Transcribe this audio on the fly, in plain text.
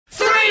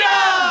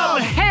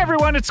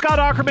everyone. It's Scott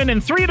Aukerman,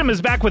 and Freedom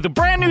is back with a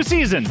brand new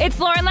season. It's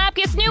Lauren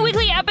Lapkus' new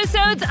weekly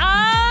episodes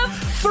of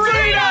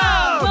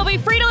Freedom! Will be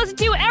free to listen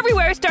to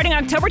everywhere starting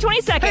October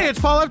 22nd. Hey, it's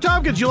Paul F.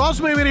 Tompkins. You'll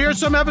also be able to hear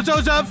some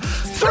episodes of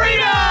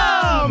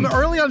Freedom!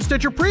 early on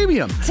Stitcher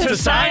Premium. To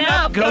sign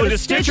up, go to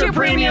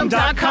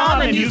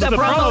StitcherPremium.com and use the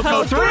promo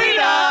code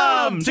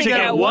FREEDOM to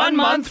get 1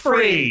 month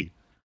free.